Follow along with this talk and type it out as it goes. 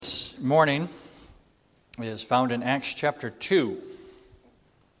morning is found in Acts chapter 2.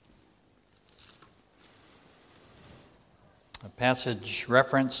 A passage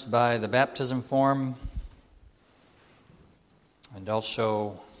referenced by the baptism form and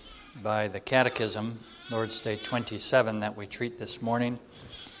also by the Catechism, Lord's Day 27, that we treat this morning.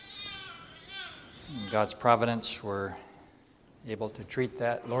 In God's providence, we're able to treat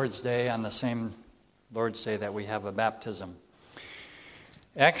that Lord's Day on the same Lord's Day that we have a baptism.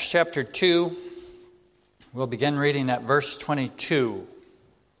 Acts chapter 2, we'll begin reading at verse 22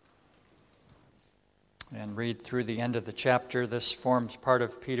 and read through the end of the chapter. This forms part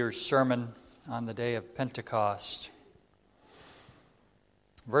of Peter's sermon on the day of Pentecost.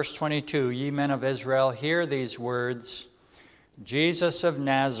 Verse 22, "Ye men of Israel, hear these words. Jesus of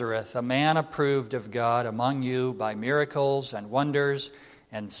Nazareth, a man approved of God among you by miracles and wonders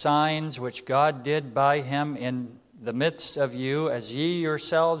and signs which God did by him in the midst of you, as ye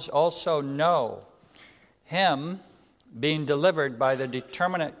yourselves also know. Him, being delivered by the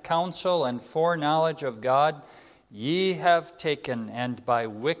determinate counsel and foreknowledge of God, ye have taken, and by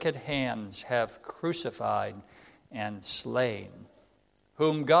wicked hands have crucified and slain,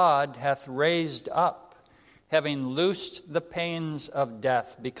 whom God hath raised up, having loosed the pains of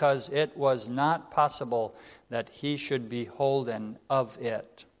death, because it was not possible that he should be holden of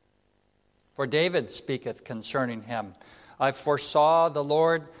it. For David speaketh concerning him, I foresaw the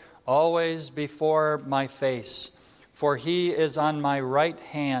Lord always before my face, for he is on my right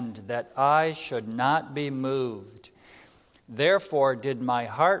hand, that I should not be moved. Therefore did my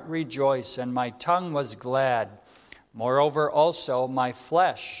heart rejoice, and my tongue was glad. Moreover also my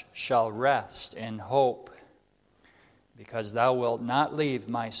flesh shall rest in hope. Because thou wilt not leave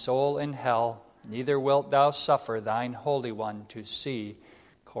my soul in hell, neither wilt thou suffer thine Holy One to see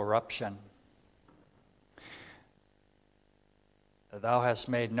corruption. Thou hast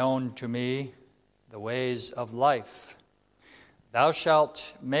made known to me the ways of life. Thou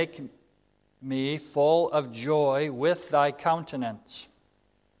shalt make me full of joy with thy countenance.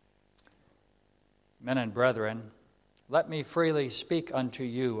 Men and brethren, let me freely speak unto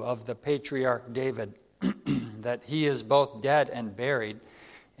you of the patriarch David, that he is both dead and buried,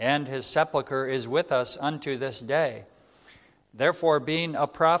 and his sepulchre is with us unto this day. Therefore, being a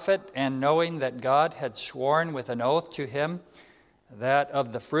prophet, and knowing that God had sworn with an oath to him, that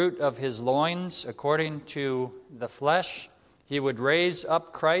of the fruit of his loins, according to the flesh, he would raise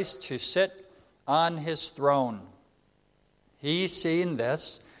up Christ to sit on his throne. He, seeing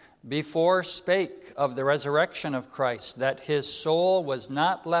this, before spake of the resurrection of Christ, that his soul was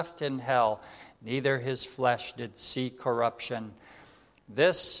not left in hell, neither his flesh did see corruption.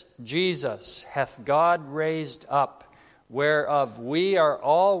 This Jesus hath God raised up, whereof we are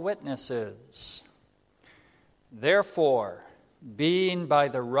all witnesses. Therefore, being by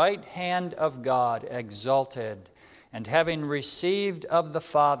the right hand of God exalted, and having received of the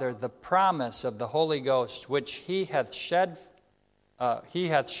Father the promise of the Holy Ghost, which he hath shed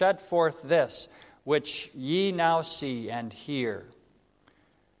forth this, which ye now see and hear.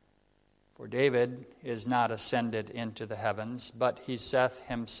 For David is not ascended into the heavens, but he saith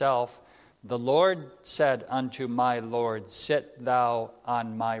himself, The Lord said unto my Lord, Sit thou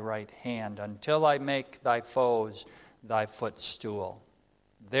on my right hand, until I make thy foes thy footstool.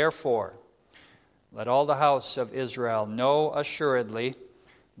 Therefore, let all the house of Israel know assuredly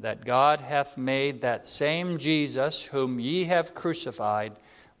that God hath made that same Jesus, whom ye have crucified,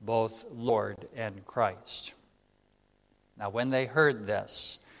 both Lord and Christ. Now when they heard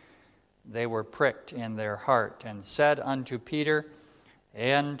this, they were pricked in their heart, and said unto Peter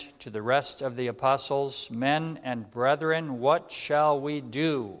and to the rest of the apostles, Men and brethren, what shall we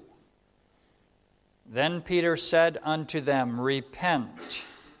do? Then Peter said unto them, Repent,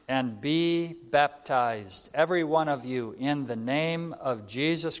 and be baptized, every one of you, in the name of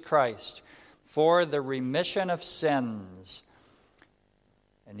Jesus Christ, for the remission of sins,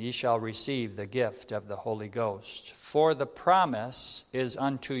 and ye shall receive the gift of the Holy Ghost. For the promise is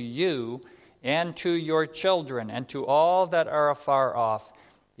unto you and to your children, and to all that are afar off,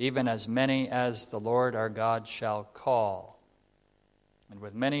 even as many as the Lord our God shall call. And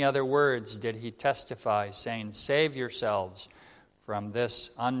with many other words did he testify, saying, Save yourselves from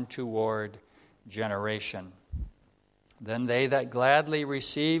this untoward generation. Then they that gladly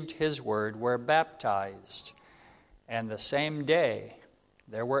received his word were baptized. And the same day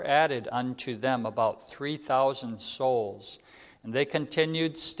there were added unto them about 3,000 souls. And they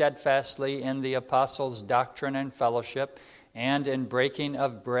continued steadfastly in the apostles' doctrine and fellowship, and in breaking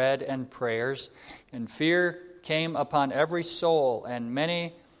of bread and prayers. And fear came upon every soul, and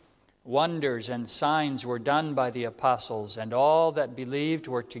many wonders and signs were done by the apostles, and all that believed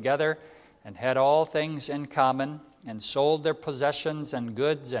were together and had all things in common, and sold their possessions and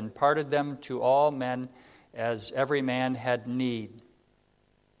goods and parted them to all men as every man had need.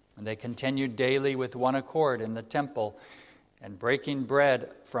 And they continued daily with one accord in the temple, and breaking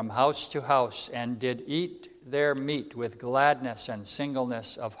bread from house to house, and did eat their meat with gladness and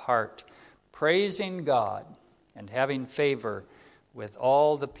singleness of heart, praising God and having favor with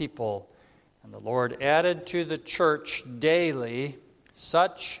all the people. And the Lord added to the church daily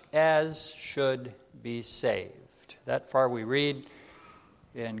such as should be saved. That far we read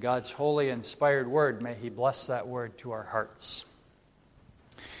in God's holy, inspired word. May He bless that word to our hearts.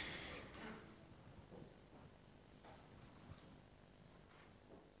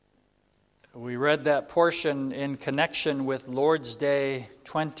 We read that portion in connection with Lord's Day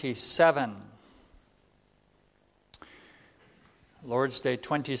 27. Lord's Day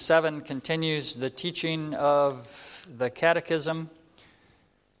 27 continues the teaching of the Catechism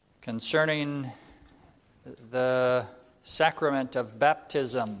concerning the sacrament of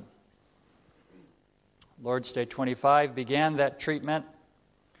baptism. Lord's Day 25 began that treatment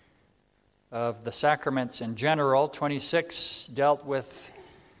of the sacraments in general. 26 dealt with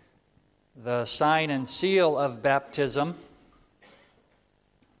the sign and seal of baptism.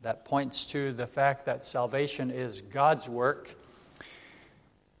 That points to the fact that salvation is God's work.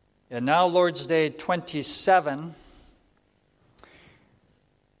 And now Lord's Day 27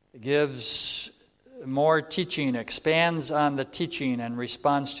 gives more teaching, expands on the teaching, and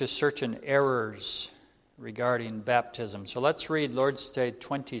responds to certain errors regarding baptism. So let's read Lord's Day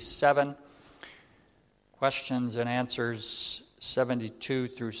 27, questions and answers 72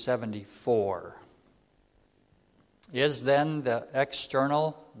 through 74. Is then the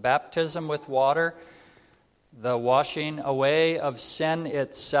external baptism with water the washing away of sin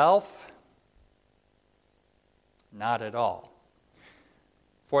itself? Not at all.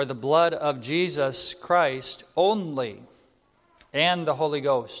 For the blood of Jesus Christ only and the Holy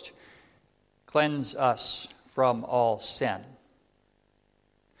Ghost cleanse us from all sin.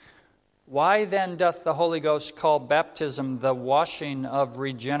 Why then doth the Holy Ghost call baptism the washing of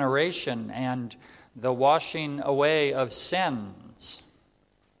regeneration and the washing away of sins?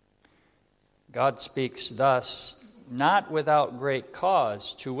 God speaks thus, not without great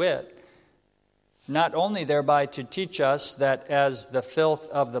cause, to wit, not only thereby to teach us that as the filth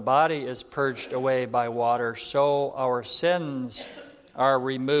of the body is purged away by water, so our sins are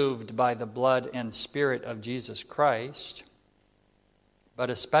removed by the blood and Spirit of Jesus Christ, but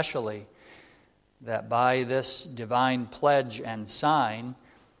especially that by this divine pledge and sign,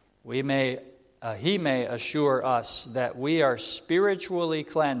 He may assure us that we are spiritually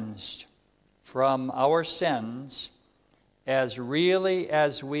cleansed from our sins as really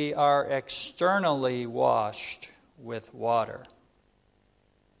as we are externally washed with water.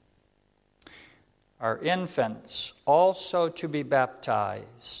 Are infants also to be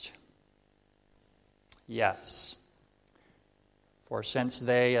baptized? Yes. For since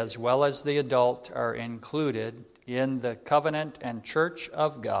they, as well as the adult, are included in the covenant and church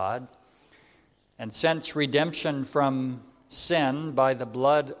of God, and since redemption from sin by the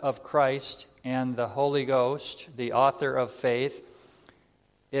blood of Christ and the Holy Ghost, the author of faith,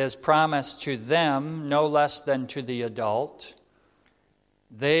 is promised to them no less than to the adult,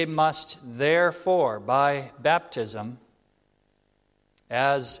 they must therefore, by baptism,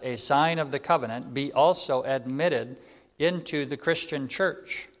 as a sign of the covenant, be also admitted into the Christian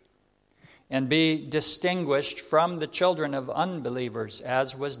church and be distinguished from the children of unbelievers,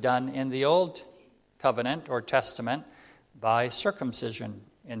 as was done in the Old Covenant or Testament by circumcision,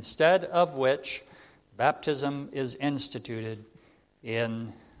 instead of which baptism is instituted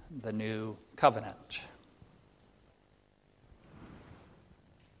in the New Covenant.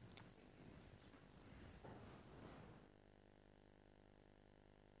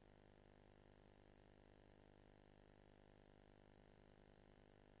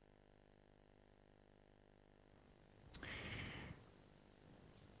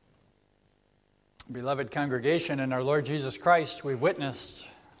 Beloved congregation, in our Lord Jesus Christ, we've witnessed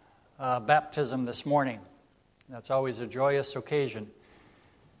baptism this morning. That's always a joyous occasion.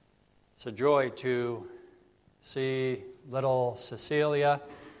 It's a joy to see little Cecilia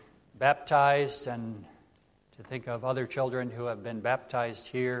baptized and to think of other children who have been baptized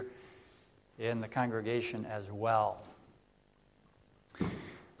here in the congregation as well.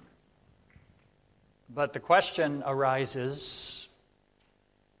 But the question arises,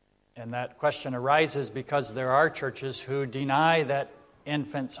 and that question arises because there are churches who deny that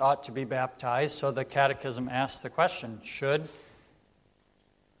infants ought to be baptized. So the Catechism asks the question, should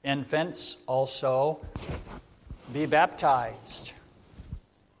infants also be baptized?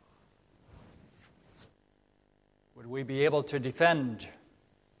 Would we be able to defend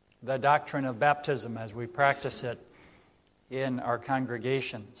the doctrine of baptism as we practice it in our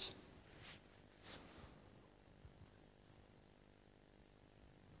congregations?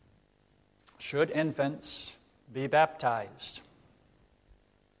 Should infants be baptized?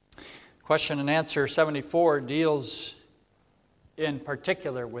 Question and answer 74 deals in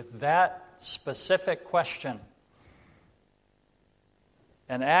particular with that specific question.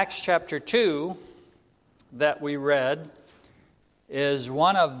 And Acts chapter 2 that we read is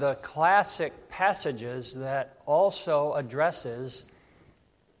one of the classic passages that also addresses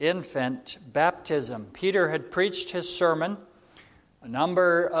infant baptism. Peter had preached his sermon. A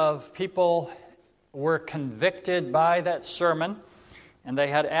number of people were convicted by that sermon, and they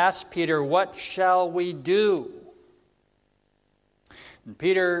had asked Peter, "What shall we do?" And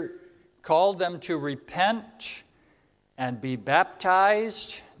Peter called them to repent and be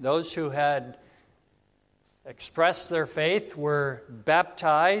baptized. Those who had expressed their faith were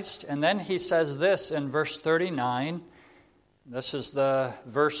baptized. And then he says this in verse 39. This is the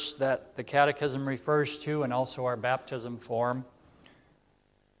verse that the Catechism refers to and also our baptism form.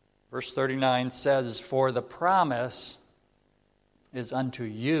 Verse 39 says, "For the promise is unto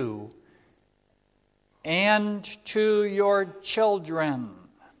you and to your children,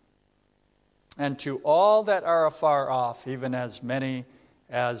 and to all that are afar off, even as many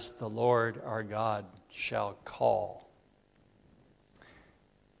as the Lord our God shall call."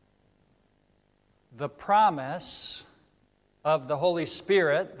 The promise of the Holy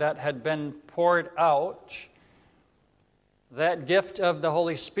Spirit that had been poured out, that gift of the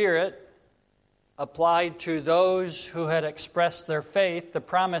Holy Spirit applied to those who had expressed their faith. The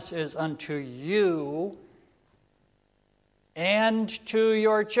promise is unto you and to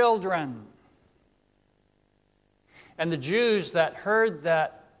your children. And the Jews that heard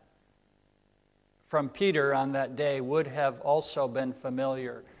that from Peter on that day would have also been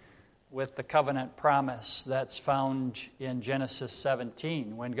familiar with the covenant promise that's found in Genesis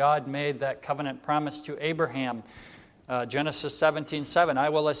 17. When God made that covenant promise to Abraham, Genesis 17:7, "I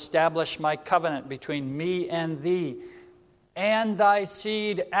will establish my covenant between me and thee and thy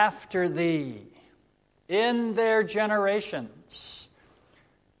seed after thee in their generations,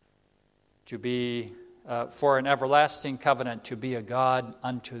 to be for an everlasting covenant, to be a God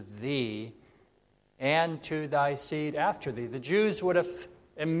unto thee and to thy seed after thee." The Jews would have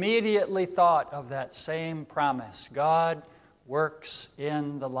immediately thought of that same promise. God works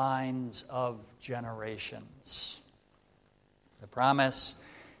in the lines of generations. The promise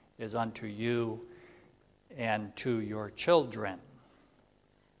is unto you and to your children.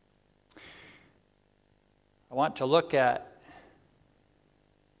 I want to look at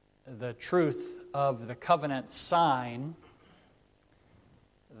the truth of the covenant sign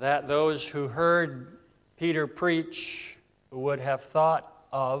that those who heard Peter preach would have thought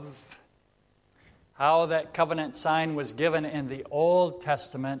of, how that covenant sign was given in the Old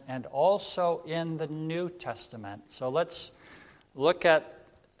Testament and also in the New Testament. So let's look at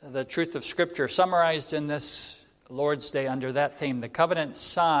the truth of Scripture summarized in this Lord's Day under that theme, the covenant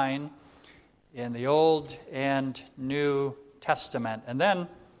sign in the Old and New Testament. And then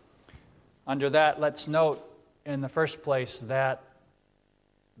under that, let's note in the first place that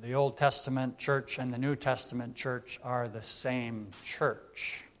the Old Testament church and the New Testament church are the same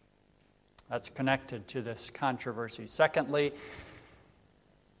church. That's connected to this controversy. Secondly,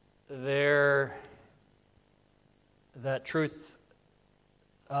 that truth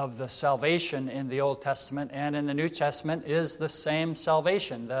of the salvation in the Old Testament and in the New Testament is the same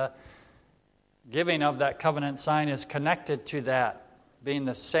salvation. The giving of that covenant sign is connected to that, being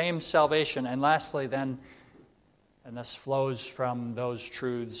the same salvation. And lastly then, and this flows from those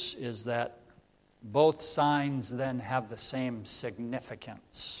truths, is that both signs then have the same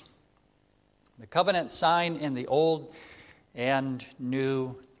significance. The covenant sign in the Old and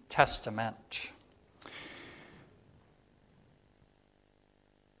New Testament.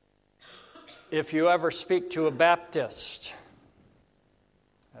 If you ever speak to a Baptist,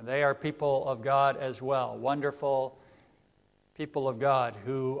 and they are people of God as well, wonderful people of God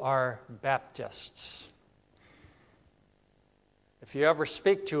who are Baptists. If you ever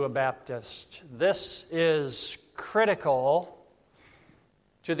speak to a Baptist, this is critical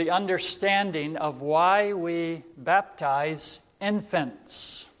to the understanding of why we baptize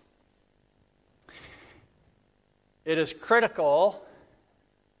infants. It is critical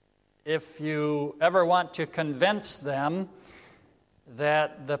if you ever want to convince them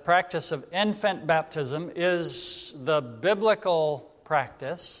that the practice of infant baptism is the biblical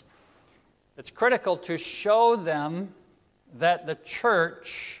practice. It's critical to show them that the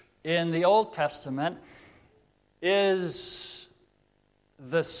church in the Old Testament is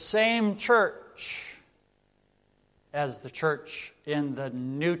the same church as the church in the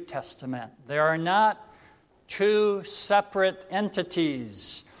New Testament. They are not two separate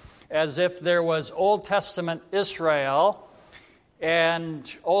entities, as if there was Old Testament Israel,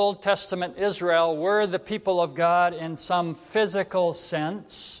 and Old Testament Israel were the people of God in some physical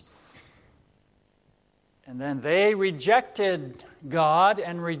sense. And then they rejected God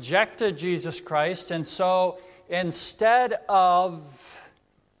and rejected Jesus Christ, and so instead of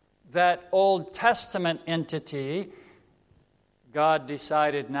that Old Testament entity, God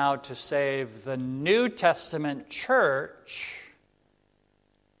decided now to save the New Testament church.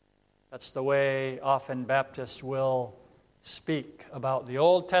 That's the way often Baptists will speak about the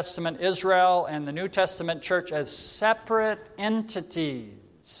Old Testament Israel and the New Testament church as separate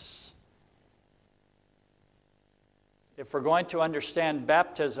entities. If we're going to understand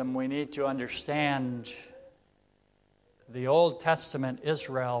baptism, we need to understand the Old Testament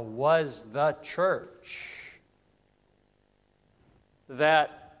Israel was the church.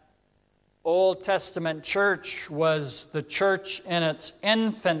 That Old Testament church was the church in its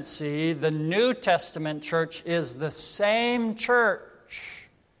infancy. The New Testament church is the same church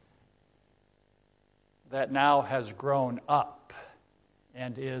that now has grown up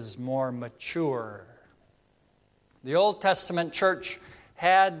and is more mature. The Old Testament church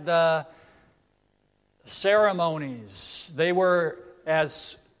had the ceremonies. They were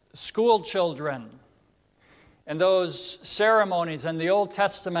as school children. And those ceremonies in the Old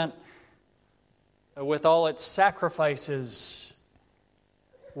Testament, with all its sacrifices,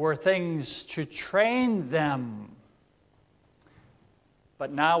 were things to train them.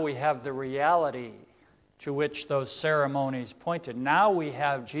 But now we have the reality to which those ceremonies pointed. Now we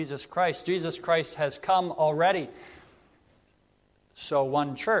have Jesus Christ. Jesus Christ has come already. So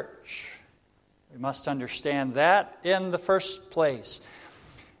one church. We must understand that in the first place.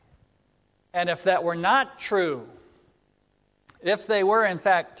 And if that were not true, if they were in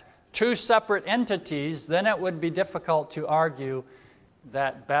fact two separate entities, then it would be difficult to argue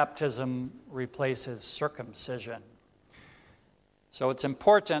that baptism replaces circumcision. So it's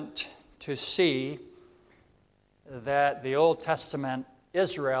important to see that the Old Testament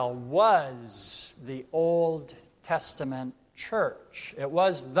Israel was the Old Testament church. It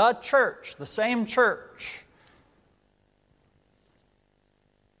was the church, the same church.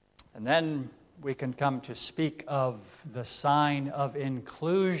 And then we can come to speak of the sign of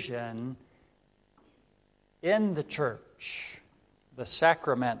inclusion in the church, the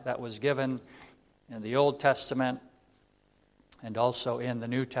sacrament that was given in the Old Testament and also in the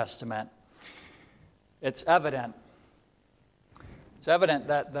New Testament. It's evident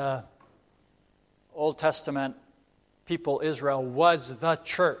that the Old Testament people, Israel, was the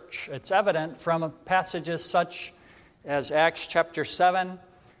church. It's evident from passages such as Acts chapter 7,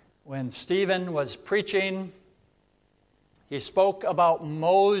 when Stephen was preaching. He spoke about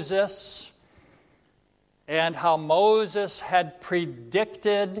Moses and how Moses had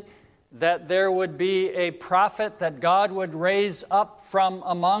predicted that there would be a prophet that God would raise up from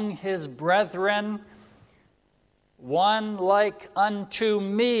among his brethren, one like unto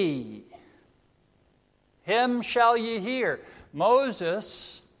me. Him shall ye hear.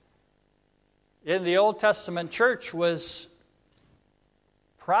 Moses in the Old Testament church was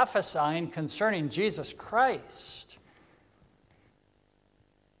prophesying concerning Jesus Christ.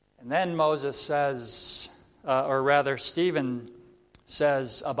 And then Moses says, or rather Stephen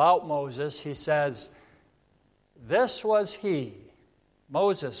says about Moses, he says, this was he.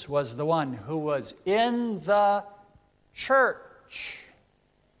 Moses was the one who was in the church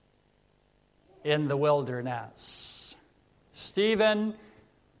in the wilderness. Stephen,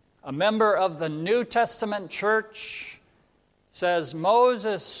 a member of the New Testament church, says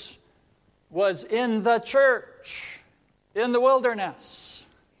Moses was in the church in the wilderness.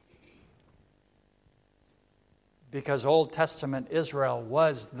 Because Old Testament Israel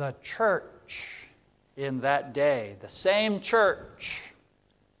was the church in that day, the same church.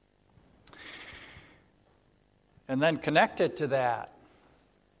 And then connected to that,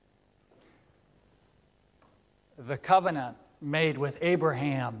 the covenant made with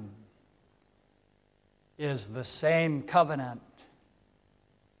Abraham is the same covenant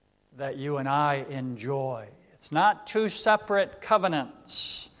that you and I enjoy. It's not two separate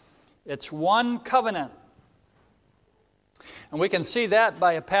covenants. It's one covenant. And we can see that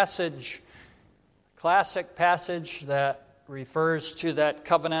by a passage, classic passage that refers to that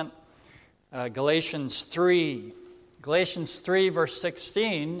covenant, Galatians 3, Galatians 3, verse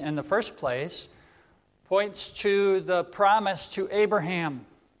 16, in the first place, points to the promise to Abraham.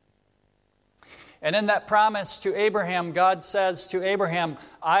 And in that promise to Abraham, God says to Abraham,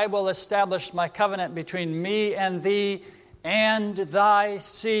 I will establish my covenant between me and thee and thy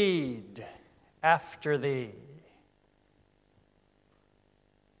seed after thee.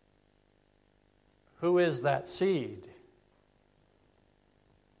 Who is that seed?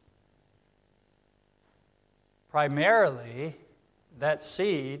 Primarily, that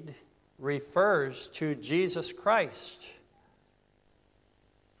seed refers to Jesus Christ.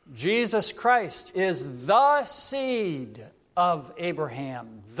 Jesus Christ is the seed of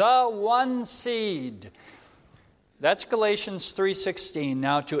Abraham, the one seed. That's Galatians 3:16.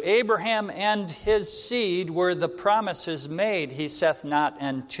 Now to Abraham and his seed were the promises made. He saith not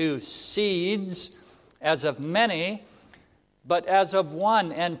unto seeds, as of many, but as of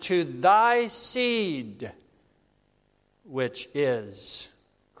one, and to thy seed, which is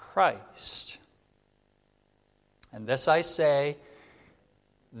Christ. And this I say,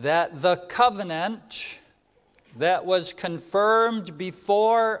 that the covenant that was confirmed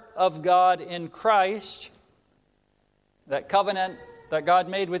before of God in Christ, that covenant that God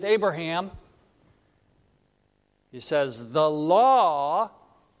made with Abraham, he says, the law,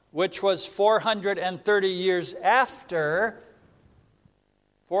 which was 430 years after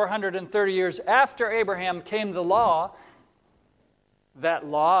Abraham came the law, that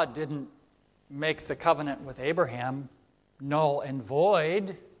law didn't make the covenant with Abraham null and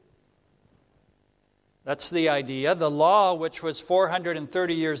void. That's the idea. The law, which was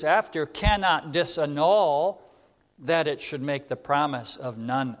 430 years after, cannot disannul that it should make the promise of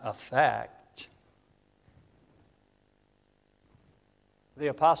none effect. The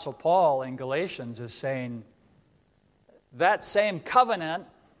Apostle Paul in Galatians is saying that same covenant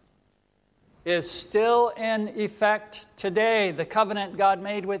is still in effect today, the covenant God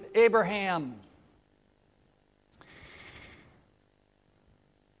made with Abraham.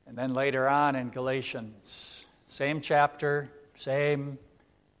 And then later on in Galatians, same chapter, same,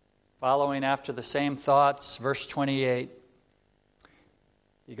 following after the same thoughts, verse 28,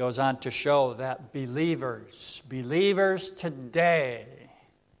 he goes on to show that believers today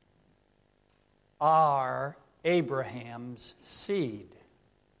are Abraham's seed.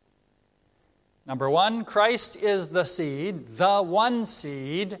 Number one, Christ is the seed, the one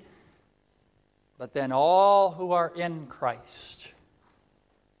seed, but then all who are in Christ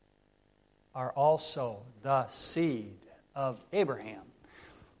are also the seed of Abraham.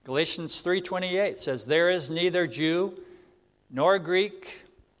 Galatians 3:28 says, there is neither Jew nor Greek,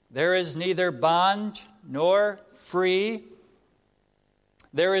 there is neither bond nor free,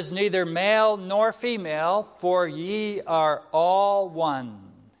 there is neither male nor female, for ye are all one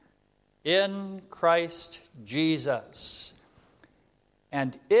in Christ Jesus.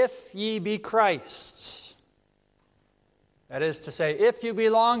 And if ye be Christ's, that is to say, if you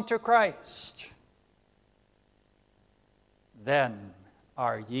belong to Christ, then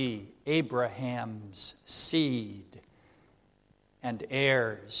are ye Abraham's seed and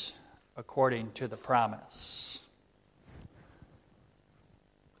heirs according to the promise.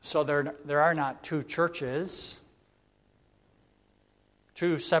 So there are not two churches,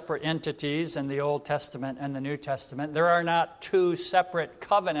 two separate entities in the Old Testament and the New Testament. There are not two separate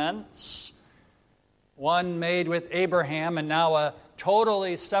covenants, one made with Abraham and now a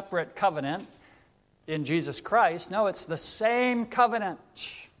totally separate covenant in Jesus Christ. No, it's the same covenant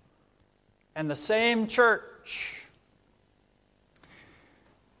and the same church.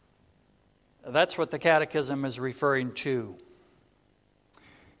 That's what the Catechism is referring to.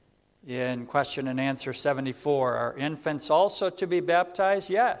 In question and answer 74, are infants also to be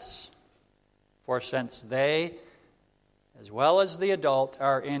baptized? Yes. For since they, as well as the adult,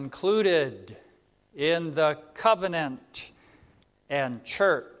 are included in the covenant and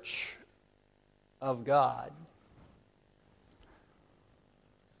church of God.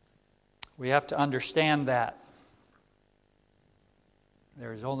 We have to understand that.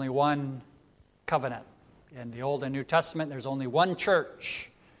 There is only one covenant. In the Old and New Testament, there's only one church.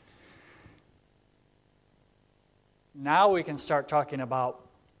 Now we can start talking about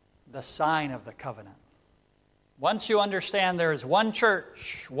the sign of the covenant. Once you understand there is one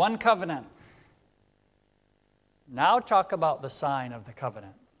church, one covenant, now talk about the sign of the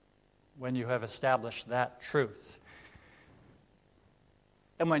covenant when you have established that truth.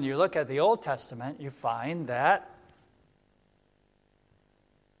 And when you look at the Old Testament, you find that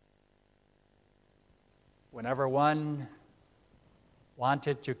whenever one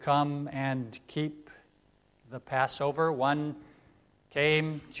wanted to come and keep the Passover, one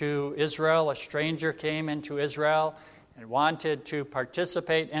came to Israel, a stranger came into Israel and wanted to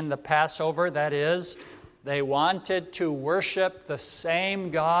participate in the Passover. That is, they wanted to worship the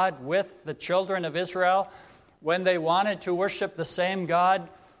same God with the children of Israel. When they wanted to worship the same God,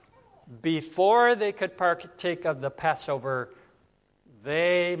 before they could partake of the Passover,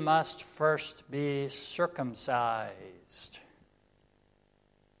 they must first be circumcised.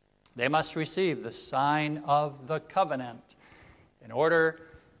 They must receive the sign of the covenant in order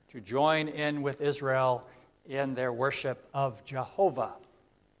to join in with Israel in their worship of Jehovah.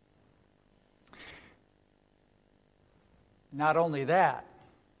 Not only that,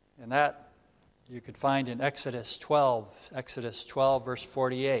 and that you could find in Exodus 12 verse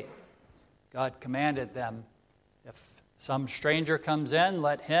 48. God commanded them, if some stranger comes in,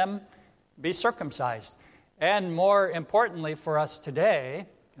 let him be circumcised. And more importantly for us today,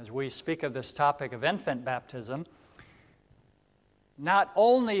 as we speak of this topic of infant baptism, not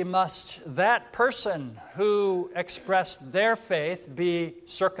only must that person who expressed their faith be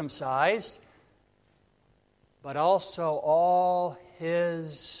circumcised, but also all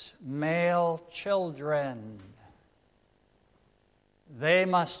his male children. They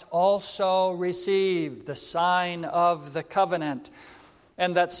must also receive the sign of the covenant.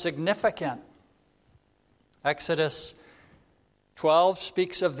 And that's significant. Exodus 12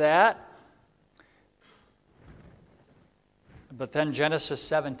 speaks of that. But then Genesis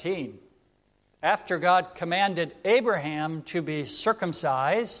 17. After God commanded Abraham to be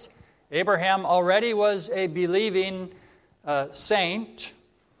circumcised, Abraham already was a believing saint.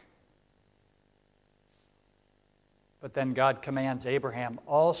 But then God commands Abraham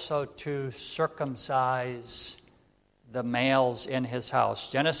also to circumcise the males in his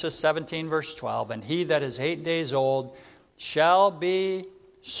house. Genesis 17, verse 12, and he that is 8 days old shall be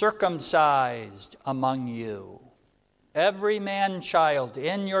circumcised among you. Every man-child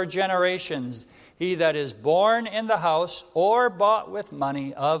in your generations, he that is born in the house or bought with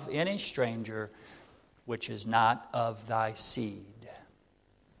money of any stranger, which is not of thy seed.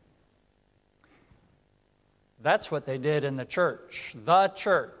 That's what they did in the church. The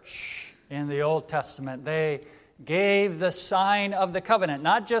church in the Old Testament. They gave the sign of the covenant,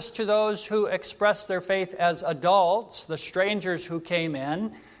 not just to those who expressed their faith as adults, the strangers who came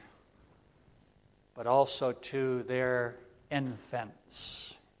in, but also to their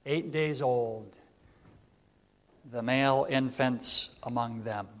infants, 8 days old, the male infants among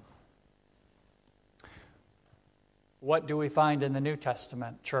them. What do we find in the New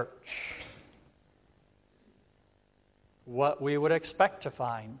Testament church? What we would expect to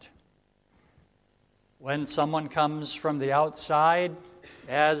find. When someone comes from the outside,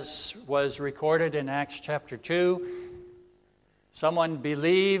 as was recorded in Acts chapter 2, someone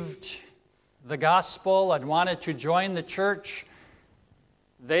believed the gospel and wanted to join the church,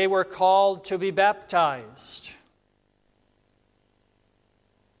 they were called to be baptized.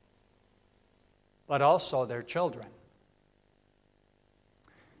 But also their children.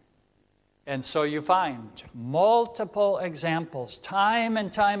 And so you find multiple examples, time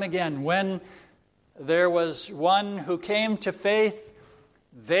and time again, when there was one who came to faith,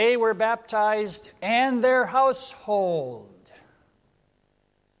 they were baptized and their household.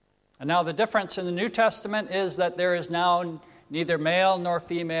 And now the difference in the New Testament is that there is now neither male nor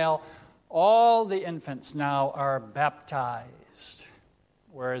female. All the infants now are baptized,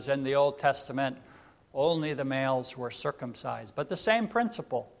 whereas in the Old Testament, only the males were circumcised. But the same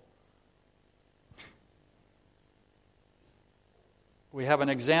principle. We have an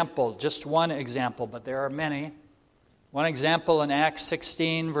example, just one example, but there are many. One example in Acts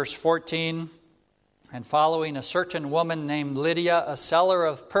 16, verse 14, and following, a certain woman named Lydia, a seller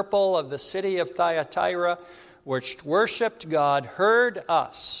of purple of the city of Thyatira, which worshipped God, heard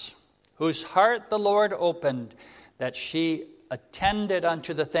us, whose heart the Lord opened, that she attended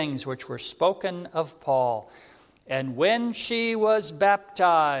unto the things which were spoken of Paul. And when she was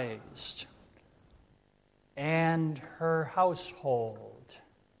baptized, and her household.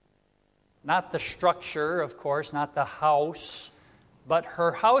 Not the structure, of course, not the house, but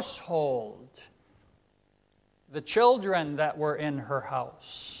her household. The children that were in her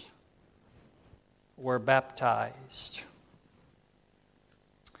house were baptized.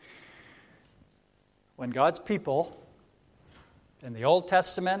 When God's people in the Old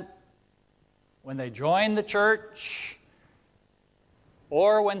Testament, when they joined the church,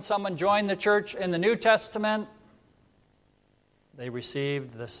 or when someone joined the church in the New Testament, they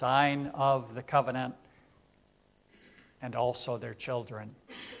received the sign of the covenant and also their children.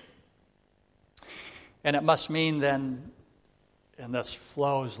 And it must mean then, and this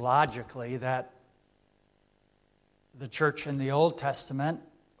flows logically, that the church in the Old Testament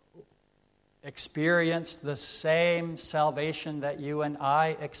experienced the same salvation that you and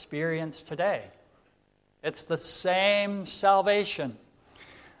I experience today. It's the same salvation.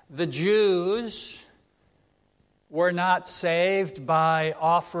 The Jews were not saved by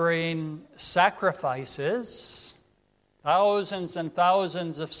offering sacrifices, thousands and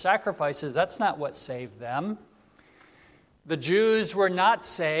thousands of sacrifices. That's not what saved them. The Jews were not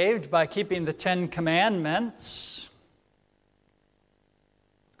saved by keeping the Ten Commandments.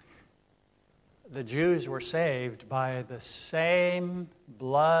 The Jews were saved by the same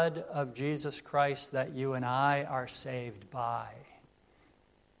blood of Jesus Christ that you and I are saved by.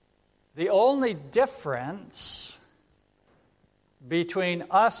 The only difference between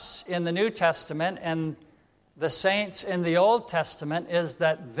us in the New Testament and the saints in the Old Testament is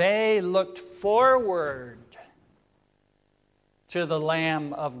that they looked forward to the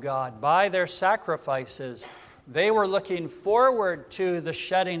Lamb of God. By their sacrifices, they were looking forward to the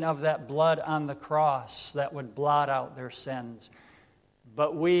shedding of that blood on the cross that would blot out their sins.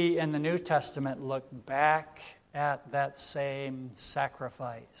 But we in the New Testament look back at that same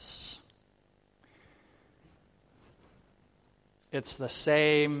sacrifice. It's the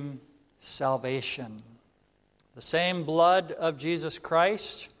same salvation. The same blood of Jesus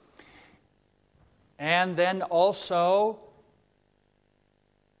Christ. And then also,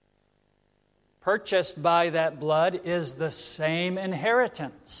 purchased by that blood is the same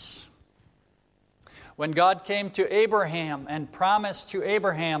inheritance. When God came to Abraham and promised to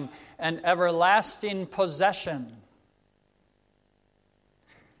Abraham an everlasting possession,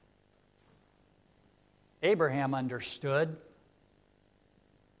 Abraham understood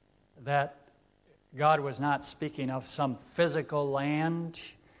that God was not speaking of some physical land.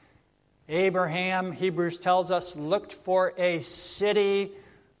 Abraham, Hebrews tells us, looked for a city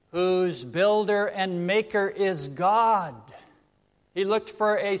whose builder and maker is God. He looked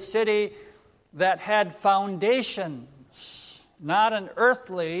for a city that had foundations, not an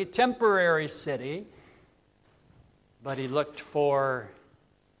earthly, temporary city, but he looked for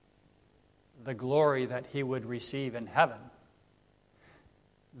the glory that he would receive in heaven.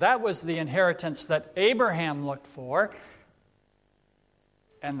 That was the inheritance that Abraham looked for,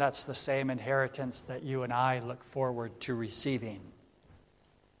 and that's the same inheritance that you and I look forward to receiving.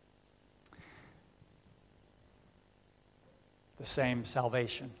 The same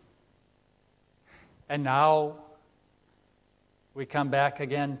salvation. And now we come back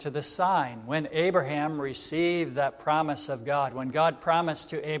again to the sign. When Abraham received that promise of God, when God promised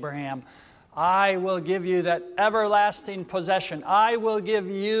to Abraham, I will give you that everlasting possession. I will give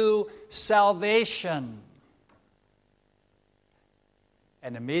you salvation.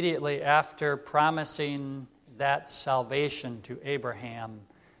 And immediately after promising that salvation to Abraham,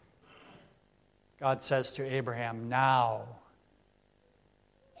 God says to Abraham, now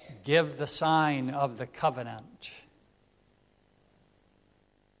give the sign of the covenant,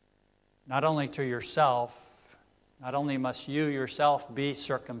 not only to yourself, not only must you yourself be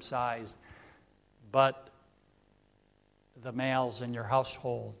circumcised, but the males in your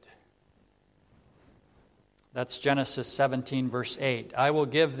household. That's Genesis 17, verse 8. I will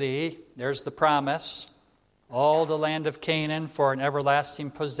give thee, there's the promise, all the land of Canaan for an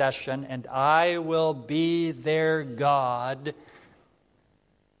everlasting possession, and I will be their God.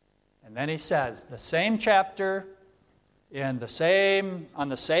 And then he says, the same chapter, on the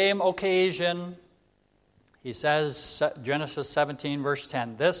same occasion, he says, Genesis 17, verse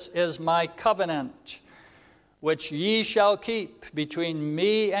 10, this is my covenant, which ye shall keep between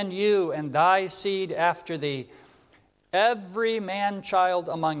me and you and thy seed after thee. Every man-child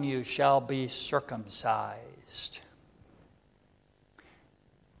among you shall be circumcised.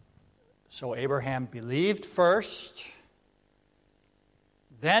 So Abraham believed first,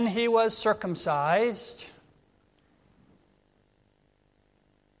 then he was circumcised,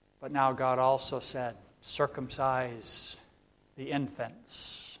 but now God also said, circumcise the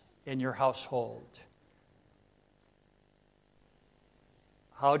infants in your household.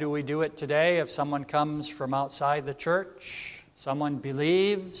 How do we do it today? If someone comes from outside the church, someone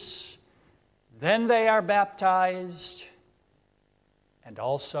believes, then they are baptized, and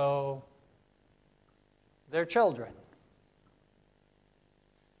also their children.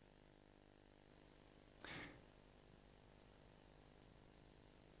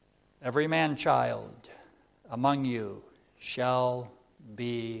 Every man-child among you shall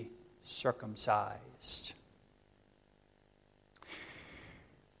be circumcised.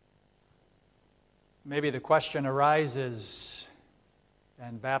 Maybe the question arises,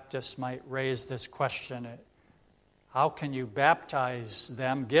 and Baptists might raise this question, how can you baptize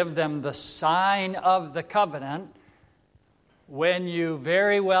them, give them the sign of the covenant, when you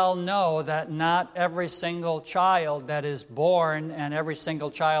very well know that not every single child that is born and every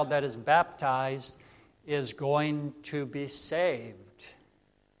single child that is baptized is going to be saved?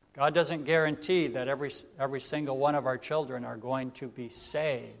 God doesn't guarantee that every single one of our children are going to be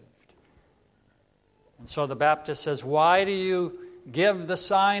saved. And so the Baptist says, why do you give the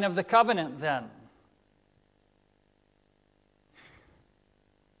sign of the covenant then?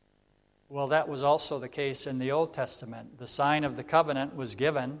 Well, that was also the case in the Old Testament. The sign of the covenant was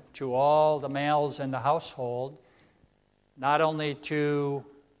given to all the males in the household, not only to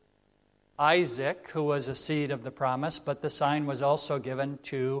Isaac, who was a seed of the promise, but the sign was also given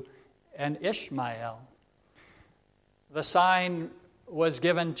to an Ishmael. The sign was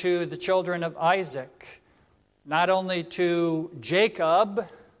given to the children of Isaac, not only to Jacob,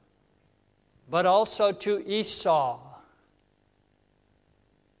 but also to Esau.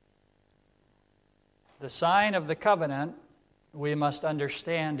 The sign of the covenant, we must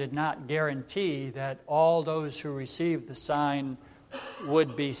understand, did not guarantee that all those who received the sign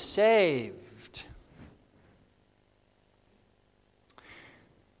would be saved.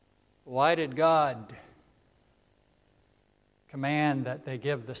 Why did God command that they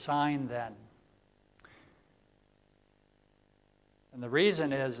give the sign then? And the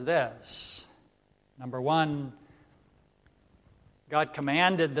reason is this. Number one, God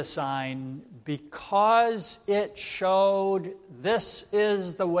commanded the sign because it showed this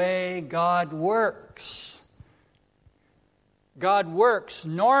is the way God works. God works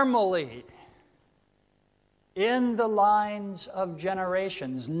normally in the lines of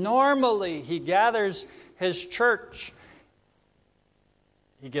generations. Normally, He gathers His church.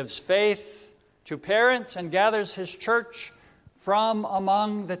 He gives faith to parents and gathers His church from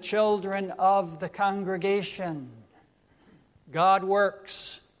among the children of the congregation. God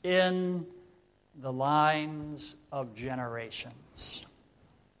works in the lines of generations.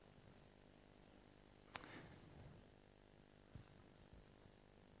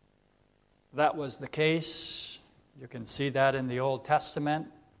 That was the case. You can see that in the Old Testament.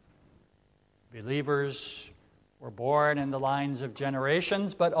 Believers were born in the lines of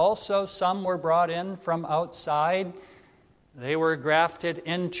generations, but also some were brought in from outside. They were grafted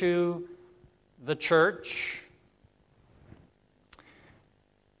into the church.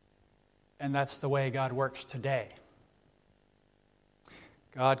 And that's the way God works today.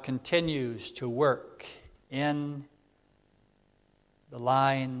 God continues to work in the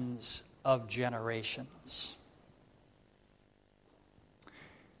lines of generations.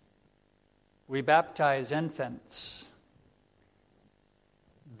 We baptize infants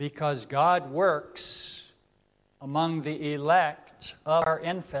because God works among the elect of our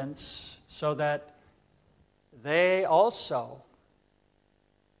infants so that they also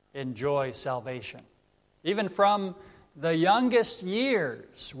enjoy salvation. Even from the youngest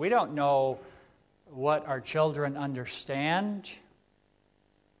years, we don't know what our children understand,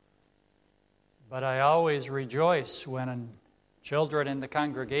 but I always rejoice when children in the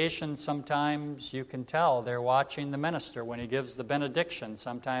congregation, sometimes you can tell they're watching the minister when he gives the benediction.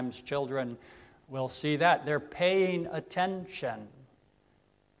 Sometimes children will see that. They're paying attention.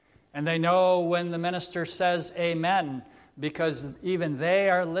 And they know when the minister says amen, because even they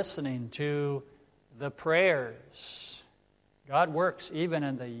are listening to the prayers. God works even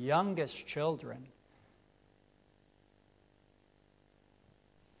in the youngest children.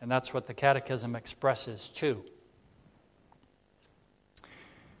 And that's what the Catechism expresses too.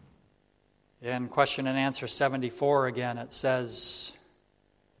 In question and answer 74 again, it says,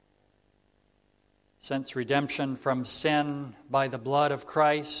 since redemption from sin by the blood of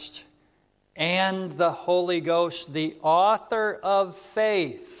Christ and the Holy Ghost, the author of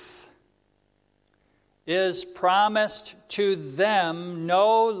faith, is promised to them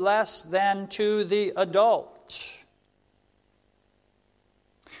no less than to the adult.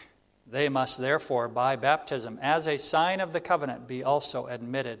 They must therefore, by baptism, as a sign of the covenant, be also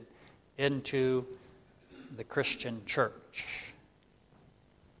admitted into the Christian church.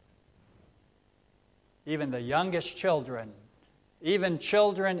 Even the youngest children, even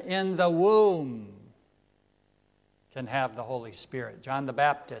children in the womb, can have the Holy Spirit. John the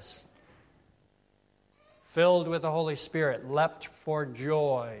Baptist, filled with the Holy Spirit, leapt for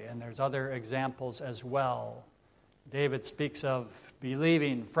joy, and there's other examples as well. David speaks of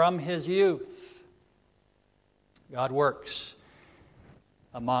believing from his youth. God works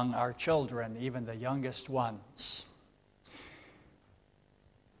among our children, even the youngest ones.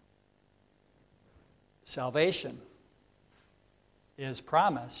 Salvation is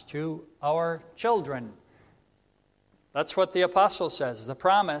promised to our children. That's what the apostle says. The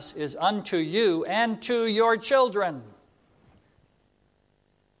promise is unto you and to your children.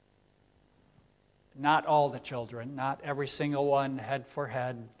 not all the children, not every single one head for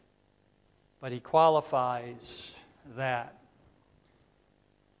head, but he qualifies that.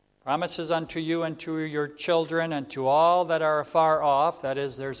 Promises unto you and to your children and to all that are afar off, that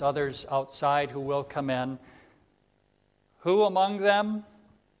is, there's others outside who will come in. Who among them?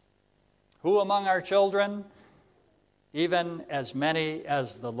 Who among our children? Even as many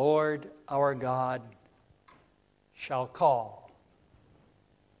as the Lord our God shall call.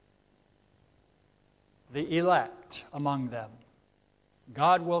 The elect among them.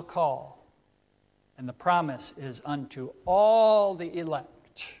 God will call. And the promise is unto all the elect.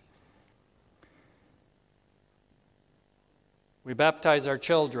 We baptize our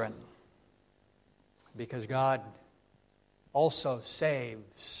children because God also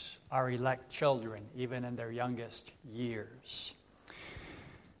saves our elect children, even in their youngest years.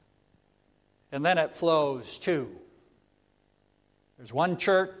 And then it flows too. There's one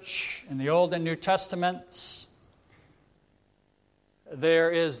church in the Old and New Testaments.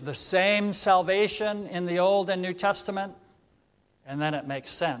 There is the same salvation in the Old and New Testament. And then it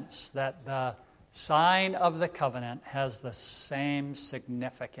makes sense that the sign of the covenant has the same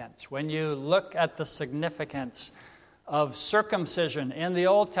significance. When you look at the significance of circumcision in the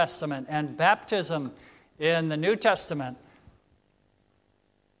Old Testament and baptism in the New Testament,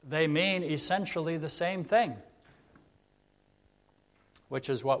 they mean essentially the same thing, which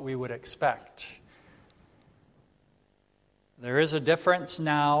is what we would expect. There is a difference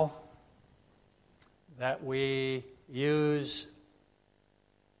now that we use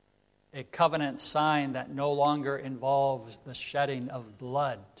a covenant sign that no longer involves the shedding of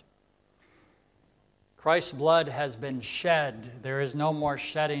blood. Christ's blood has been shed. There is no more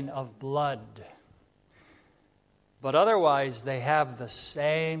shedding of blood. But otherwise, they have the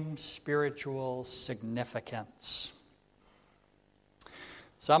same spiritual significance.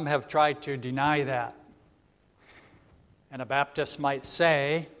 Some have tried to deny that. And a Baptist might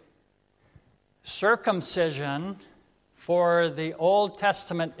say, circumcision for the Old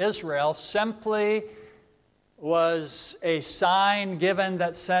Testament Israel simply was a sign given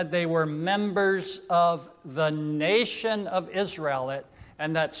that said they were members of the nation of Israel.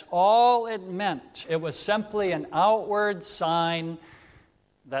 And that's all it meant. It was simply an outward sign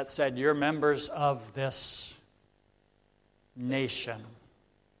that said, you're members of this nation.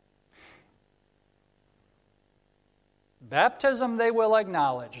 Baptism they will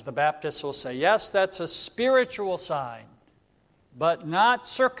acknowledge. The Baptists will say, yes, that's a spiritual sign, but not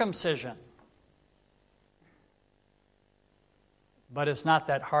circumcision. But it's not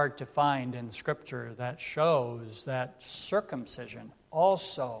that hard to find in Scripture that shows that circumcision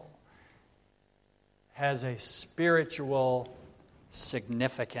also has a spiritual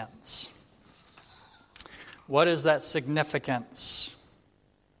significance. What is that significance?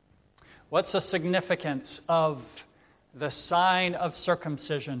 What's the significance of the sign of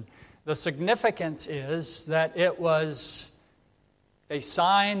circumcision? The significance is that it was a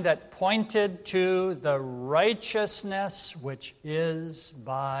sign that pointed to the righteousness which is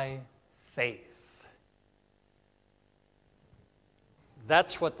by faith.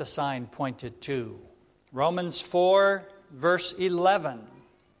 That's what the sign pointed to. Romans 4, verse 11,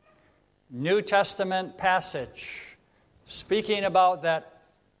 New Testament passage, speaking about that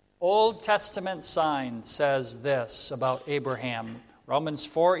Old Testament sign, says this about Abraham. Romans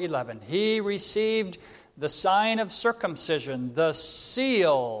 4:11. He received the sign of circumcision, the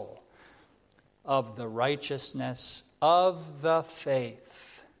seal of the righteousness of the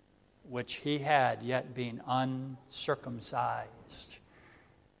faith, which he had, yet being uncircumcised.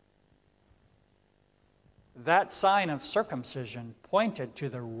 That sign of circumcision pointed to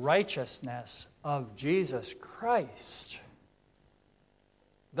the righteousness of Jesus Christ.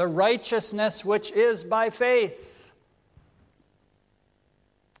 The righteousness which is by faith.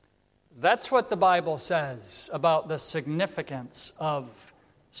 That's what the Bible says about the significance of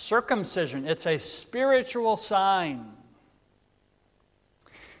circumcision. It's a spiritual sign.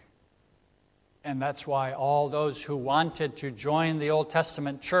 And that's why all those who wanted to join the Old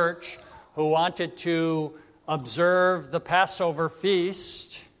Testament church, who wanted to observe the Passover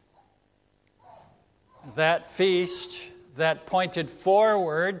feast, that feast that pointed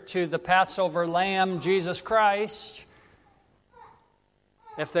forward to the Passover lamb, Jesus Christ,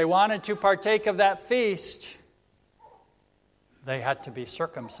 if they wanted to partake of that feast, they had to be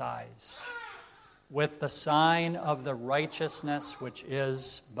circumcised with the sign of the righteousness which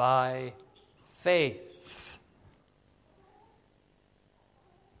is by faith.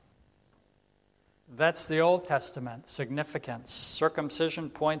 That's the Old Testament significance. Circumcision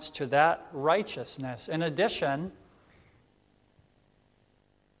points to that righteousness. In addition,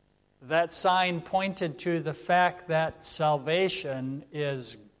 that sign pointed to the fact that salvation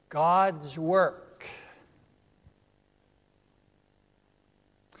is God's work.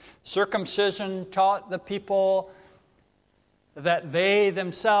 Circumcision taught the people that they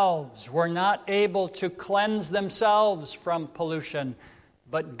themselves were not able to cleanse themselves from pollution,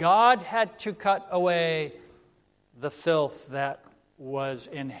 but God had to cut away the filth that was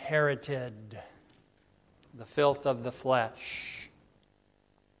inherited, the filth of the flesh.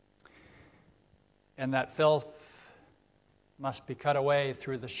 And that filth must be cut away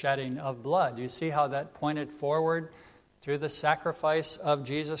through the shedding of blood. You see how that pointed forward to the sacrifice of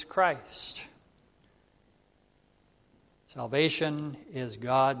Jesus Christ. Salvation is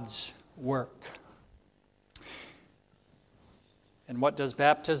God's work. And what does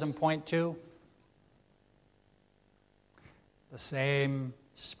baptism point to? The same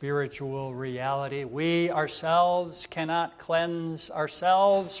spiritual reality. We ourselves cannot cleanse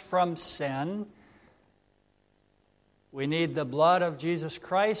ourselves from sin. We need the blood of Jesus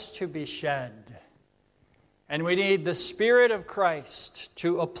Christ to be shed. And we need the Spirit of Christ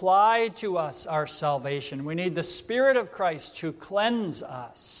to apply to us our salvation. We need the Spirit of Christ to cleanse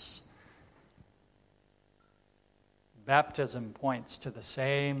us. Baptism points to the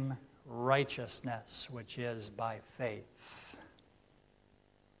same righteousness, which is by faith.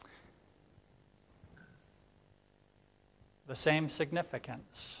 The same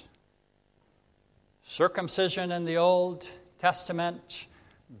significance. Circumcision in the Old Testament,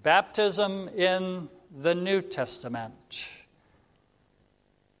 baptism in the New Testament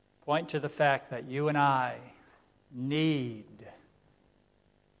point to the fact that you and I need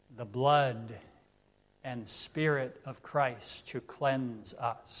the blood and Spirit of Christ to cleanse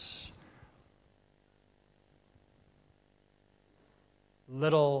us.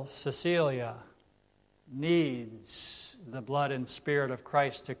 Little Cecilia needs the blood and Spirit of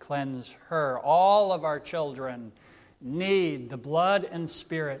Christ to cleanse her. All of our children need the blood and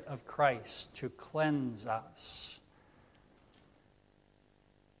Spirit of Christ to cleanse us.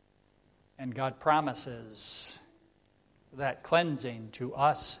 And God promises that cleansing to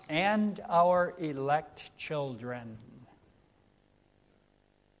us and our elect children.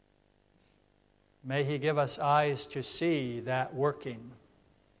 May He give us eyes to see that working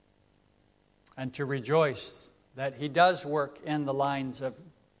and to rejoice that He does work in the lines of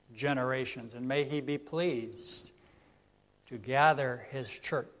generations. And may He be pleased to gather His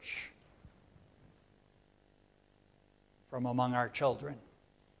church from among our children.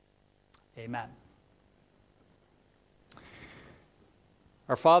 Amen.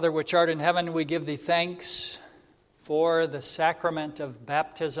 Our Father, which art in heaven, we give Thee thanks for the sacrament of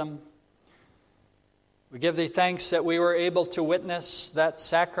baptism. We give Thee thanks that we were able to witness that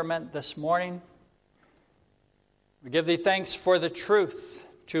sacrament this morning. We give Thee thanks for the truth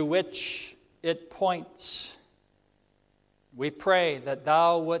to which it points. We pray that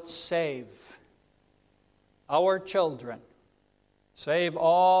Thou wouldst save our children, save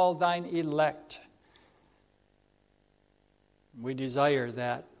all Thine elect. We desire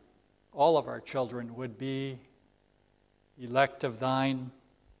that all of our children would be elect of Thine.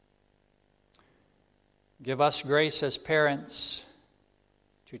 Give us grace as parents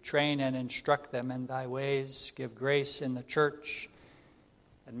to train and instruct them in Thy ways. Give grace in the church,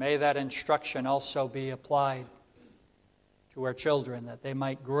 and may that instruction also be applied to our children, that they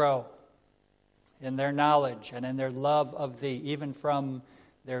might grow in their knowledge and in their love of Thee, even from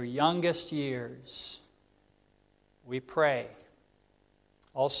their youngest years. We pray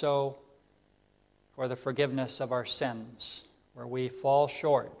also for the forgiveness of our sins, where we fall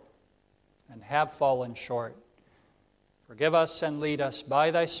short and have fallen short. Forgive us and lead us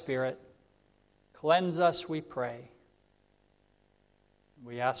by Thy Spirit. Cleanse us, we pray.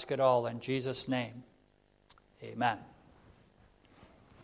 We ask it all in Jesus' name. Amen.